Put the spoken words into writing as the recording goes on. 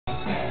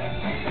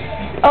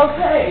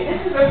Okay,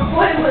 this is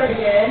Recorder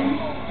again.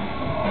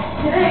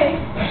 Today,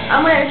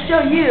 I'm going to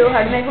show you how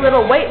to make a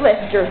little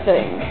weightlifter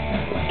thing.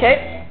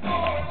 Okay?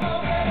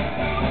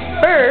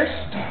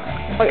 First,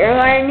 what you're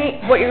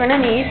going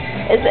to need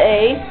is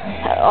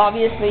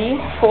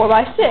obviously,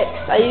 4x6.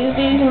 I use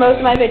these in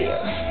most of my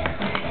videos.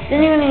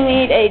 Then you're going to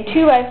need a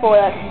 2x4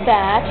 like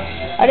that.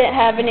 I didn't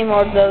have any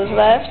more of those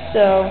left,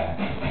 so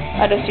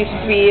I just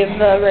used 3 of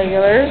the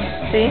regulars.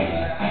 See?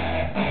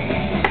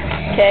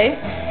 Okay.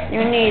 You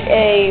need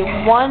a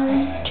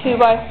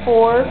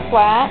 2x4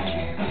 flat.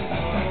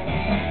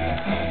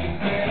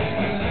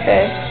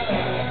 Okay.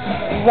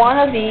 One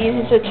of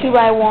these is a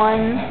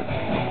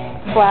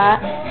 2x1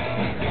 flat.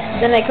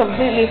 Then a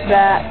completely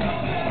flat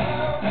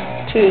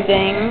 2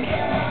 thing.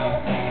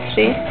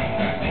 See?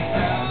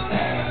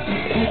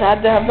 You just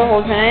have to have the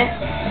holes in it.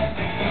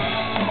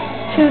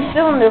 2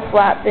 cylinder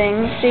flat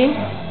things. See?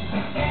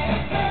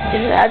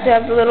 You just have to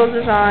have the little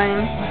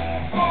design.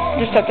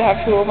 You just have to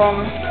have 2 of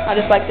them. I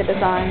just like the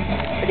design.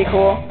 Pretty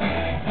cool.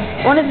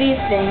 One of these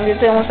things,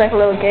 it's almost like a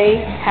little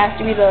gate, has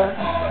to be the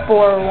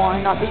 4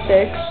 one, not the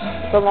 6,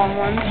 the long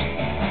ones.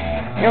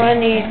 You're going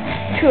to need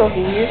 2 of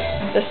these.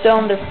 The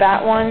cylinder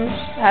fat ones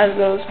has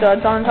those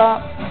studs on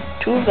top.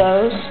 2 of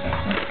those.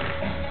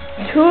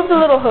 2 of the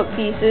little hook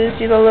pieces.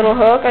 See the little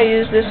hook? I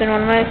used this in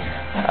one of my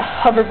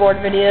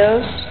hoverboard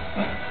videos.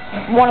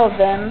 1 of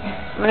them.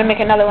 I'm going to make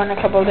another one in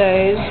a couple of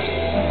days.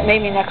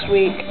 Maybe next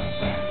week.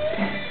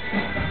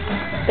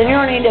 Then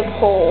you're going to need a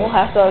pole,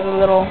 has to have a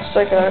little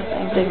circular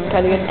thing so you can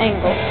kind of get an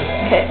angle.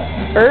 Okay,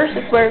 first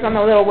let's work on the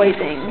little weight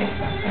thing.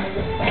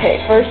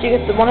 Okay, first you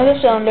get one of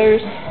the cylinders,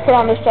 put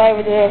on the side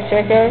with the little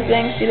circular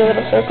thing, see the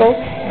little circle?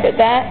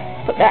 Put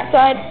that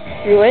side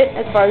through it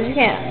as far as you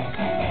can.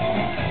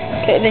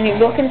 Okay, then you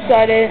look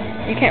inside it,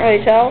 you can't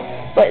really tell,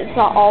 but it's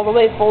not all the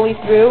way fully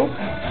through.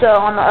 So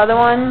on the other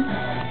one,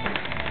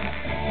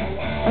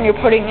 when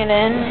you're putting it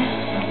in,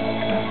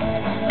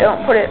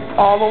 don't put it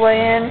all the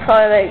way in,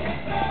 probably like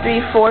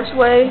 3/4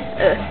 way.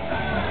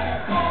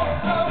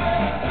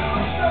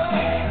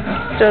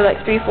 So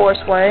like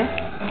 3/4 way.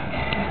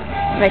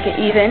 Make it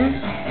even.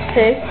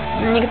 Okay.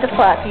 And then you get the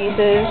flat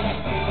pieces.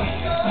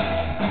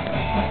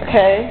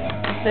 Okay.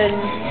 Then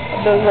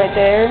those right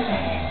there.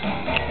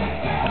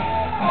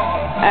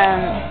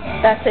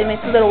 And that's how you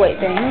make the little weight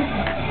thing.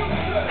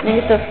 Then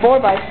you get the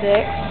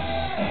 4x6.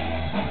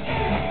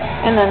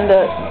 And then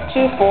the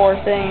 2x4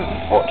 thing,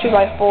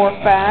 2x4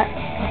 fat.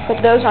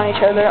 Put those on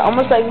each other,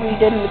 almost like we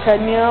did in the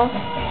treadmill,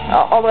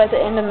 all the way at the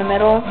end in the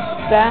middle,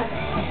 that.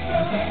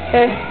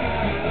 Okay,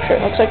 sure,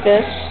 it looks like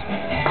this.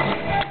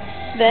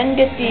 Then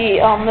get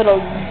the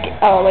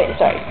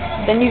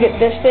Then you get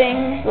this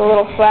thing, the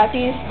little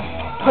flatties,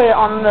 put it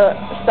on the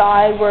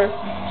side where,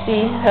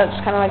 see, that's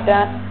kind of like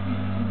that.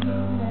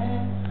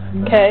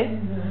 Okay.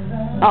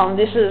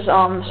 This is,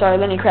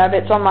 Lenny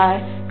Kravitz on my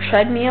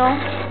treadmill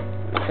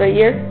right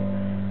here.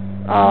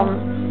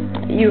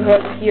 You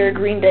have here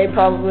Green Day,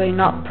 probably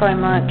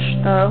much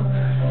though.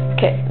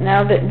 Okay,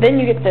 now then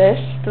you get this,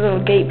 the little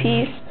gate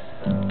piece.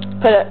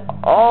 Put it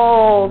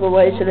all the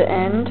way to the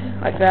end,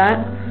 like that.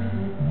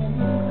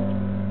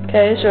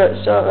 Okay, so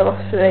it's a little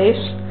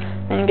face.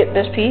 Then you get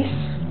this piece,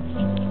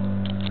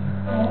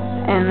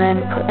 and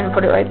then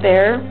put it right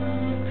there.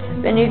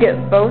 Then you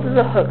get both of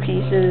the hook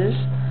pieces,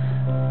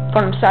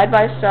 put them side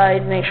by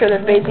side. Make sure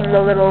they're facing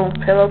the little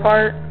pillow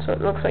part, so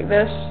it looks like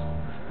this.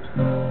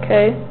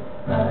 Okay.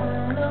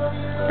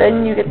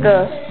 Then you get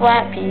the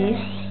flat piece,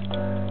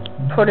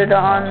 put it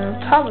on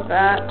top of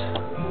that,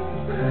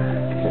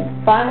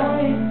 and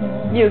finally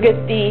you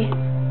get the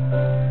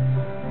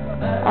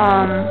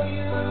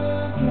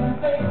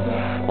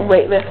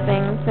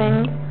weightlifting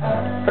thing,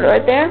 put it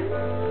right there,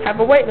 have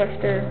a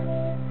weightlifter.